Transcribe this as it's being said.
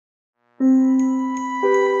Hey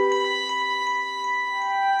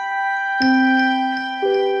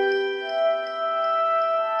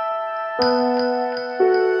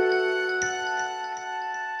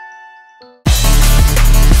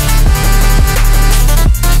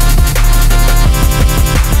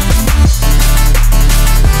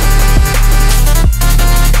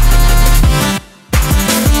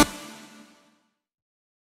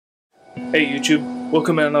YouTube,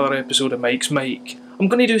 welcome to another episode of Mike's Mike. I'm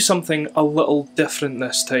going to do something a little different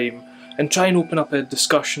this time and try and open up a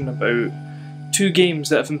discussion about two games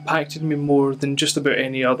that have impacted me more than just about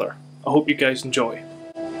any other. I hope you guys enjoy.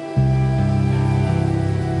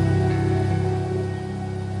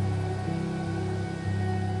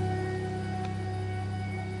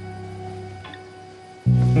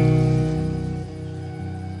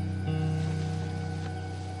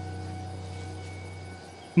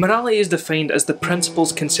 Morality is defined as the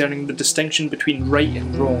principles concerning the distinction between right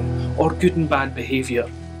and wrong, or good and bad behaviour.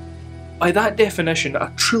 By that definition,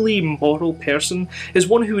 a truly moral person is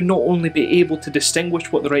one who would not only be able to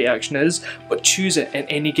distinguish what the right action is, but choose it in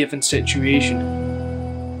any given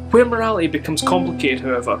situation. Where morality becomes complicated,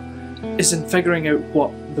 however, is in figuring out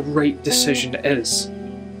what the right decision is.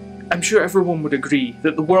 I'm sure everyone would agree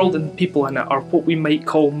that the world and the people in it are what we might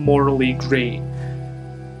call morally grey.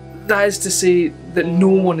 That is to say that no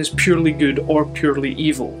one is purely good or purely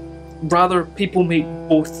evil. Rather, people make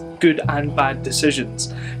both good and bad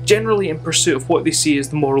decisions, generally in pursuit of what they see as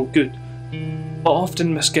the moral good, but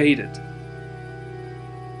often misguided.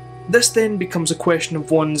 This then becomes a question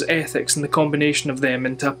of one's ethics and the combination of them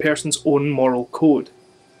into a person's own moral code.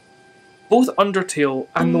 Both Undertale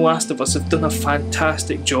and The Last of Us have done a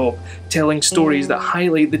fantastic job telling stories that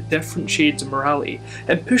highlight the different shades of morality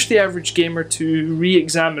and push the average gamer to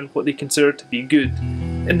re-examine what they consider to be good,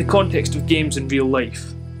 in the context of games in real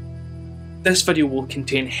life. This video will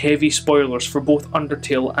contain heavy spoilers for both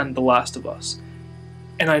Undertale and The Last of Us,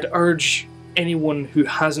 and I'd urge anyone who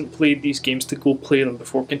hasn't played these games to go play them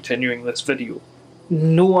before continuing this video.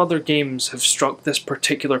 No other games have struck this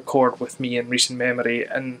particular chord with me in recent memory,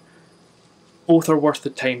 and both are worth the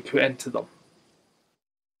time put into them.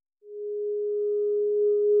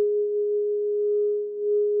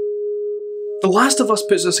 The Last of Us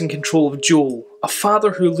puts us in control of Joel, a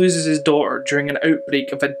father who loses his daughter during an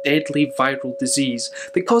outbreak of a deadly viral disease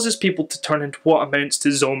that causes people to turn into what amounts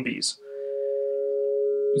to zombies.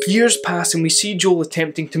 Years pass and we see Joel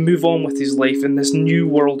attempting to move on with his life in this new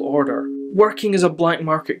world order, working as a black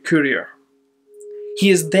market courier. He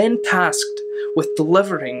is then tasked with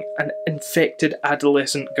delivering an infected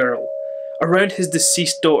adolescent girl, around his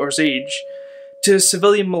deceased daughter's age, to a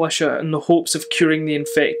civilian militia in the hopes of curing the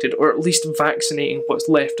infected or at least vaccinating what's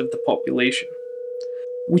left of the population.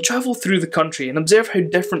 We travel through the country and observe how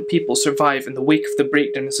different people survive in the wake of the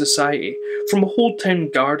breakdown of society, from a whole town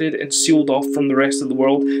guarded and sealed off from the rest of the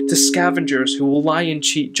world to scavengers who will lie and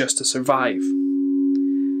cheat just to survive.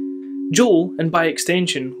 Joel, and by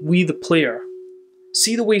extension, we the player,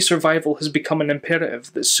 see the way survival has become an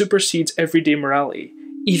imperative that supersedes everyday morality,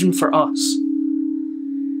 even for us.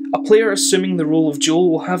 A player assuming the role of Joel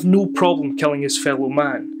will have no problem killing his fellow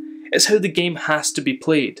man. It's how the game has to be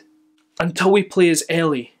played. Until we play as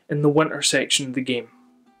Ellie in the winter section of the game.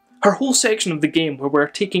 Her whole section of the game where we're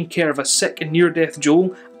taking care of a sick and near-death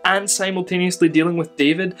Joel and simultaneously dealing with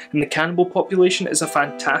David and the cannibal population is a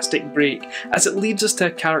fantastic break, as it leads us to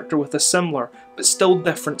a character with a similar, but still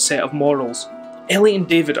different set of morals. Ellie and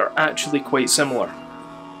David are actually quite similar.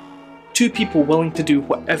 Two people willing to do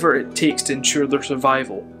whatever it takes to ensure their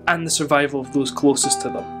survival, and the survival of those closest to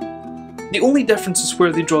them. The only difference is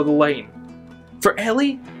where they draw the line. For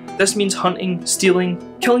Ellie, this means hunting,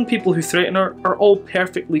 stealing, killing people who threaten her are all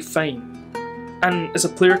perfectly fine. And as a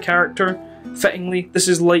player character, fittingly, this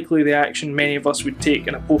is likely the action many of us would take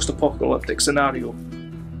in a post-apocalyptic scenario.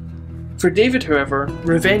 For David, however,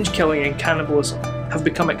 revenge killing and cannibalism have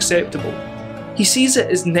become acceptable. He sees it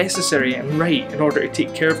as necessary and right in order to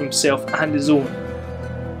take care of himself and his own.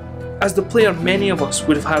 As the player, many of us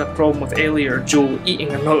would have had a problem with Ellie or Joel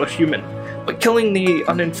eating another human, but killing the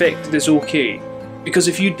uninfected is okay, because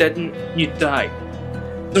if you didn't, you'd die.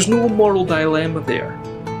 There's no moral dilemma there.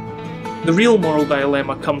 The real moral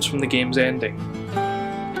dilemma comes from the game's ending.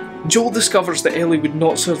 Joel discovers that Ellie would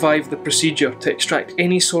not survive the procedure to extract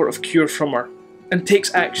any sort of cure from her, and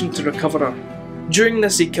takes action to recover her. During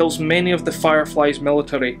this he kills many of the Firefly's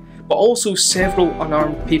military, but also several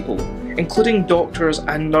unarmed people, including doctors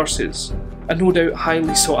and nurses, a no doubt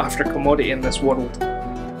highly sought after commodity in this world.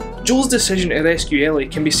 Joel's decision to rescue Ellie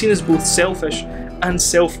can be seen as both selfish and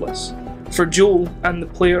selfless. For Joel and the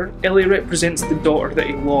player, Ellie represents the daughter that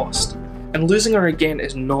he lost, and losing her again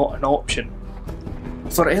is not an option.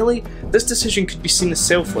 For Ellie, this decision could be seen as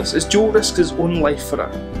selfless, as Joel risks his own life for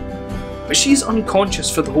her. But she's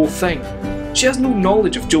unconscious for the whole thing. She has no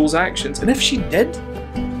knowledge of Joel's actions, and if she did,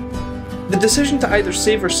 the decision to either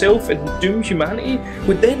save herself and doom humanity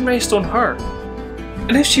would then rest on her.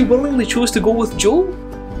 And if she willingly chose to go with Joel,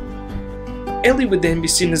 Ellie would then be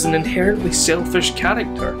seen as an inherently selfish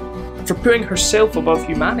character for putting herself above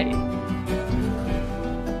humanity.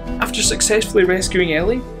 After successfully rescuing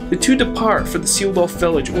Ellie, the two depart for the sealed-off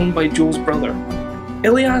village owned by Joel's brother.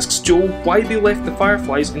 Ellie asks Joel why they left the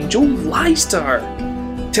Fireflies, and Joel lies to her,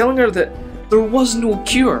 telling her that there was no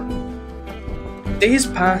cure. Days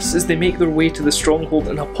pass as they make their way to the stronghold,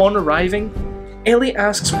 and upon arriving, Ellie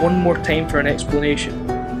asks one more time for an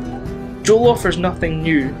explanation. Joel offers nothing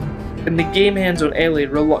new, and the game ends on Ellie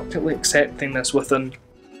reluctantly accepting this with an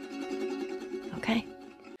 "Okay."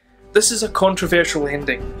 This is a controversial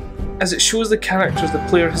ending, as it shows the characters the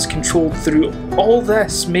player has controlled through all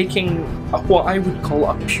this, making what I would call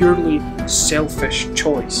a purely selfish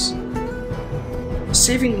choice.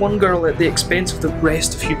 Saving one girl at the expense of the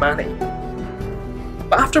rest of humanity.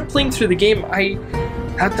 But after playing through the game, I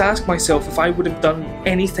had to ask myself if I would have done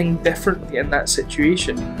anything differently in that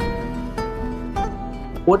situation.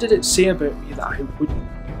 What did it say about me that I wouldn't?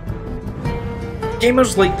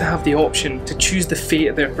 Gamers like to have the option to choose the fate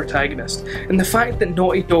of their protagonist, and the fact that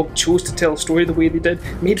Naughty Dog chose to tell a story the way they did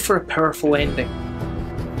made for a powerful ending.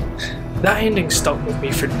 That ending stuck with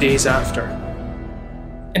me for days after.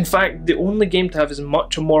 In fact, the only game to have as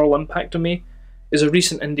much a moral impact on me is a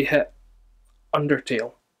recent indie hit,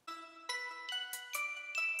 Undertale.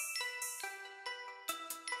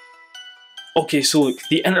 Okay, so look,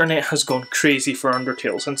 the internet has gone crazy for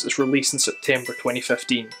Undertale since its release in September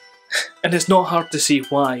 2015. And it's not hard to see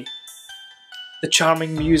why. The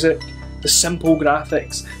charming music, the simple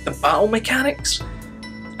graphics, the battle mechanics,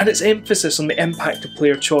 and its emphasis on the impact of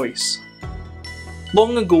player choice.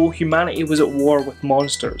 Long ago, humanity was at war with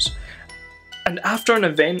monsters, and after an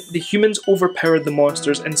event, the humans overpowered the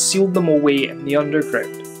monsters and sealed them away in the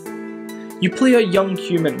underground. You play a young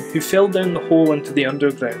human who fell down the hole into the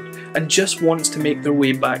underground and just wants to make their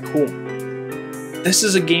way back home. This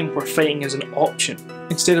is a game where fighting is an option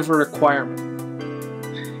instead of a requirement.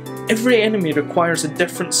 Every enemy requires a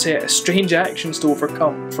different set of strange actions to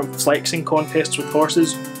overcome, from flexing contests with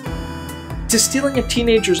horses, to stealing a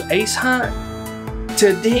teenager's ice hat,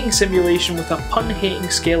 to a dating simulation with a pun-hating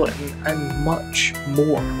skeleton, and much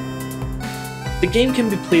more. The game can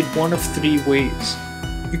be played one of three ways.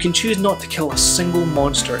 You can choose not to kill a single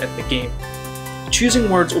monster in the game, choosing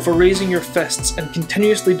words over raising your fists and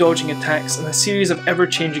continuously dodging attacks in a series of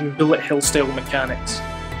ever-changing bullet hell style mechanics.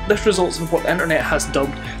 This results in what the internet has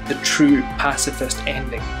dubbed the true pacifist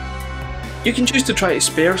ending. You can choose to try to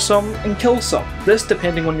spare some and kill some. This,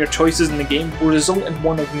 depending on your choices in the game, will result in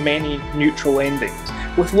one of many neutral endings,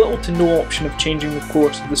 with little to no option of changing the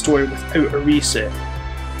course of the story without a reset.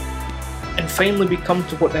 And finally we come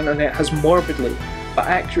to what the internet has morbidly, but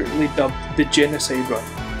accurately dubbed the genocide run,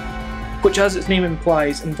 which, as its name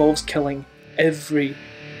implies, involves killing every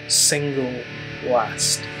single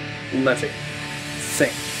last living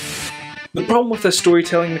thing. The problem with this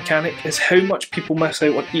storytelling mechanic is how much people miss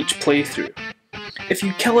out on each playthrough. If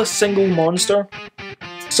you kill a single monster,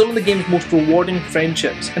 some of the game's most rewarding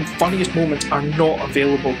friendships and funniest moments are not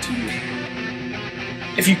available to you.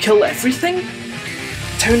 If you kill everything,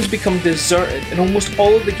 towns become deserted, and almost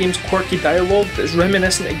all of the game's quirky dialogue that is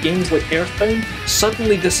reminiscent of games like Earthbound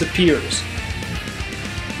suddenly disappears.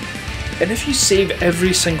 And if you save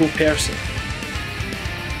every single person,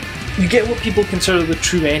 you get what people consider the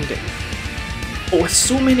true ending. But with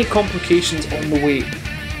so many complications on the way,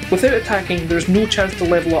 without attacking there's no chance to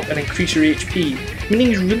level up and increase your HP,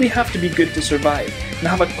 meaning you really have to be good to survive and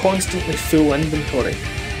have a constantly full inventory.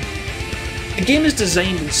 The game is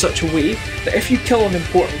designed in such a way that if you kill an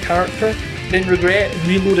important character, then regret and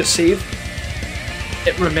reload a save,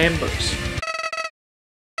 it remembers.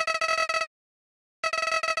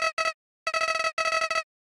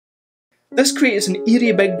 This creates an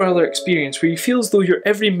eerie Big Brother experience where you feel as though your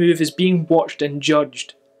every move is being watched and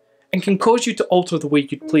judged, and can cause you to alter the way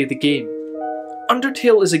you'd play the game.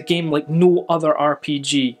 Undertale is a game like no other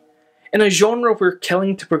RPG. In a genre where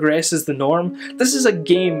killing to progress is the norm, this is a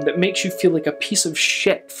game that makes you feel like a piece of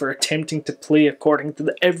shit for attempting to play according to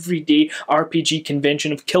the everyday RPG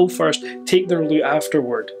convention of kill first, take their loot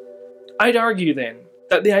afterward. I'd argue then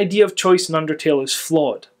that the idea of choice in Undertale is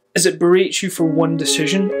flawed, as it berates you for one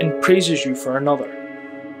decision and praises you for another.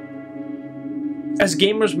 As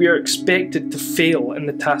gamers, we are expected to fail in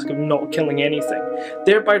the task of not killing anything,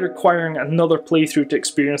 thereby requiring another playthrough to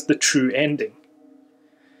experience the true ending.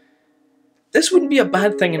 This wouldn't be a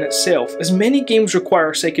bad thing in itself, as many games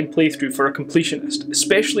require a second playthrough for a completionist,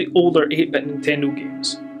 especially older 8-bit Nintendo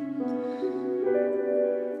games.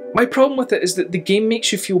 My problem with it is that the game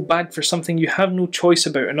makes you feel bad for something you have no choice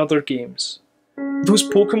about in other games. Those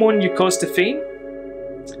Pokemon you caused to faint?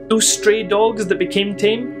 Those stray dogs that became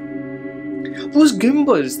tame? Those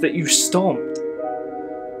Goombas that you stomped?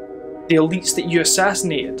 The elites that you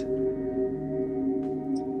assassinated?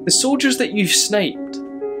 The soldiers that you sniped?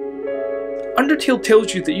 Undertale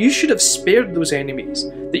tells you that you should have spared those enemies,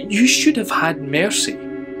 that you should have had mercy.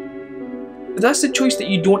 But that's the choice that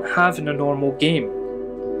you don't have in a normal game.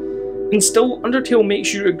 And still, Undertale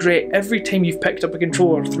makes you regret every time you've picked up a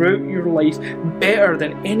controller throughout your life better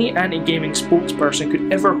than any anti-gaming spokesperson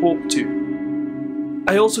could ever hope to.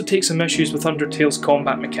 I also take some issues with Undertale's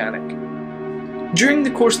combat mechanic. During the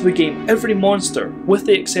course of the game, every monster, with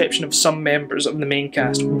the exception of some members of the main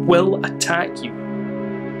cast, will attack you.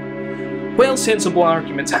 While sensible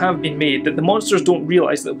arguments have been made that the monsters don't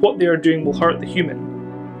realise that what they are doing will hurt the human,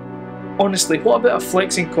 honestly, what about a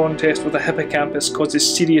flexing contest with a hippocampus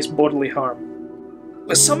causes serious bodily harm?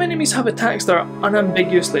 But some enemies have attacks that are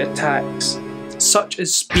unambiguously attacks, such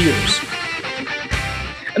as spears.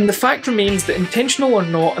 And the fact remains that intentional or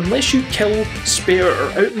not, unless you kill, spare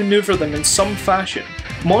or outmaneuver them in some fashion,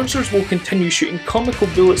 monsters will continue shooting comical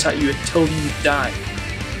bullets at you until you die.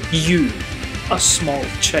 You, a small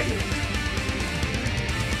child.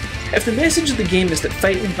 If the message of the game is that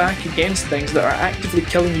fighting back against things that are actively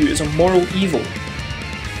killing you is a moral evil,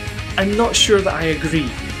 I'm not sure that I agree.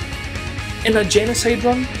 In a genocide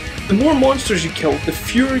run, the more monsters you kill, the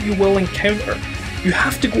fewer you will encounter. You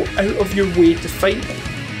have to go out of your way to fight them.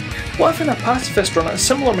 What if in a pacifist run a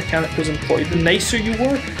similar mechanic was employed? The nicer you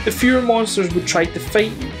were, the fewer monsters would try to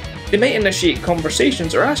fight you. They might initiate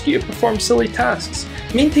conversations or ask you to perform silly tasks.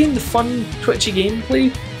 Maintain the fun, twitchy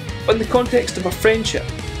gameplay, but in the context of a friendship,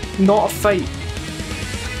 not a fight.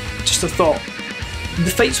 Just a thought. The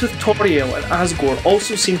fights with Toriel and Asgore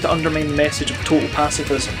also seem to undermine the message of total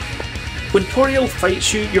pacifism. When Toriel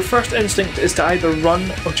fights you, your first instinct is to either run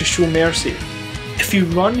or to show mercy. If you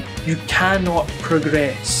run, you cannot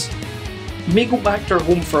progress. You may go back to her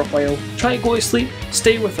home for a while, try to go to sleep,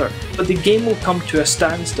 stay with her, but the game will come to a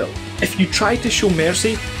standstill. If you try to show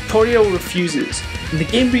mercy, Toriel refuses, and the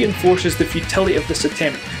game reinforces the futility of this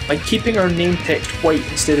attempt by keeping her name text white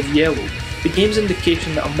instead of yellow, the game's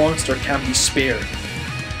indication that a monster can be spared.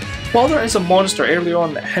 While there is a monster earlier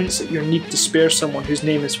on that hints at your need to spare someone whose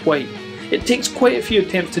name is white, it takes quite a few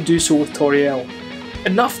attempts to do so with Toriel.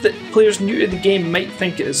 Enough that players new to the game might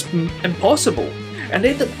think it is impossible, and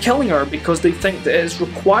end up killing her because they think that it is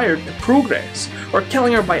required to progress, or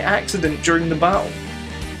killing her by accident during the battle.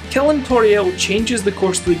 Killing Toriel changes the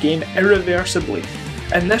course of the game irreversibly,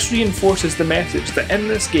 and this reinforces the message that in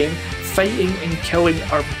this game, fighting and killing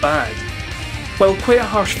are bad. While quite a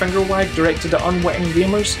harsh finger wag directed at unwitting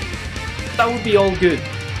gamers, that would be all good.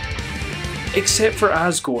 Except for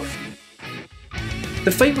Asgore.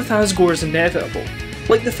 The fight with Asgore is inevitable,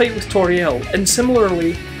 like the fight with Toriel, and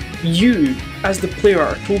similarly, you, as the player,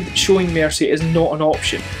 are told that showing mercy is not an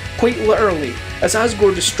option, quite literally, as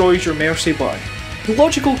Asgore destroys your mercy bar. The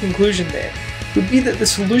logical conclusion then would be that the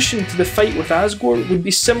solution to the fight with Asgore would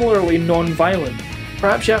be similarly non-violent.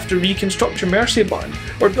 Perhaps you have to reconstruct your mercy button,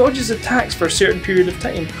 or dodge his attacks for a certain period of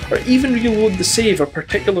time, or even reload the save a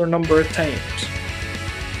particular number of times.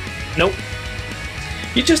 Nope.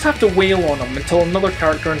 You just have to wail on him until another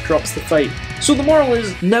character interrupts the fight. So the moral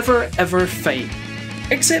is, never ever fight.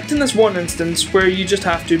 Except in this one instance where you just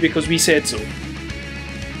have to because we said so.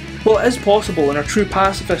 While it is possible in a true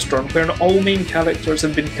pacifist run where all main characters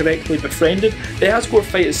have been correctly befriended, the Asgore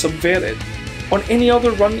fight is subverted. On any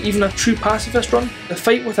other run, even a true pacifist run, the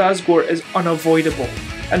fight with Asgore is unavoidable,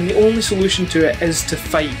 and the only solution to it is to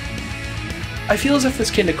fight. I feel as if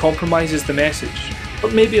this kind of compromises the message,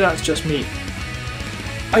 but maybe that's just me.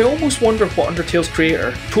 I almost wonder what Undertale's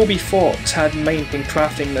creator, Toby Fox, had in mind when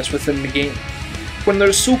crafting this within the game, when there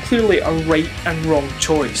is so clearly a right and wrong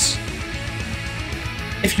choice.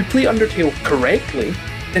 If you play Undertale correctly,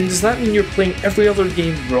 then does that mean you're playing every other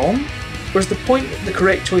game wrong? Or is the point that the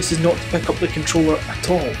correct choice is not to pick up the controller at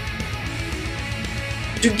all?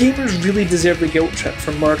 Do gamers really deserve the guilt trip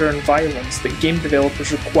for murder and violence that game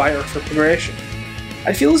developers require for progression?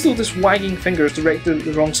 I feel as though this wagging finger is directed at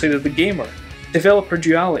the wrong side of the gamer, developer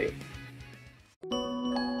duality.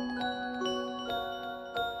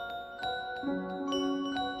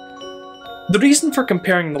 The reason for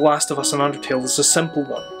comparing The Last of Us and Undertale is a simple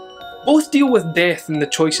one. Both deal with death and the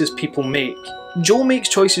choices people make. Joel makes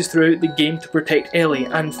choices throughout the game to protect Ellie,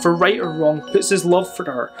 and for right or wrong puts his love for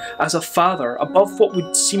her as a father above what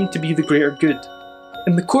would seem to be the greater good.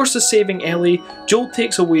 In the course of saving Ellie, Joel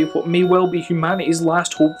takes away what may well be humanity's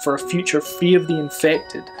last hope for a future free of the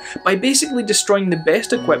infected, by basically destroying the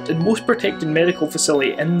best equipped and most protected medical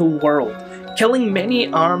facility in the world, killing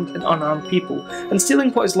many armed and unarmed people, and stealing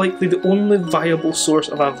what is likely the only viable source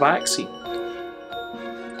of a vaccine.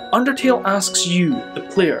 Undertale asks you, the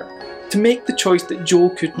player, to make the choice that Joel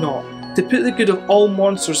could not, to put the good of all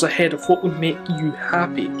monsters ahead of what would make you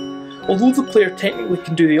happy. Although the player technically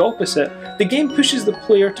can do the opposite, the game pushes the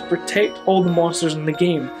player to protect all the monsters in the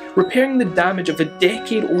game, repairing the damage of a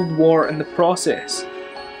decade-old war in the process.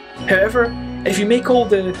 However, if you make all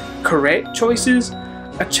the correct choices,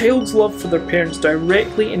 a child's love for their parents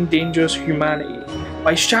directly endangers humanity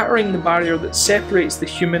by shattering the barrier that separates the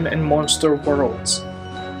human and monster worlds.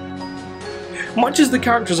 Much as the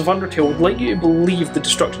characters of Undertale would like you to believe the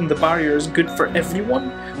destruction of the barrier is good for everyone,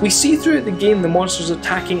 we see throughout the game the monsters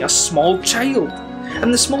attacking a small child,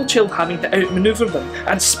 and the small child having to outmaneuver them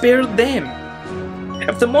and spare them.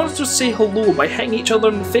 If the monsters say hello by hitting each other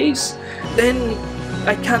in the face, then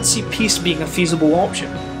I can't see peace being a feasible option.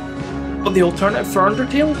 But the alternative for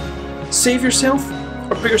Undertale? Save yourself,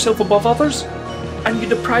 or put yourself above others? And you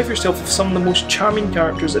deprive yourself of some of the most charming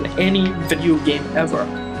characters in any video game ever.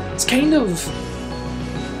 It's kind of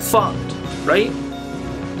fucked, right?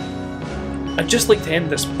 I'd just like to end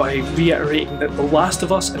this by reiterating that The Last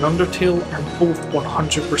of Us and Undertale are both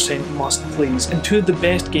 100% must-plays, and two of the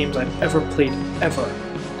best games I've ever played, ever.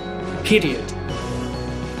 Period.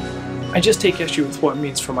 I just take issue with what it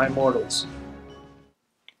means for my mortals.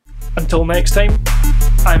 Until next time,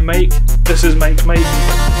 I'm Mike, this is Mike's Mike,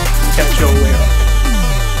 catch y'all later.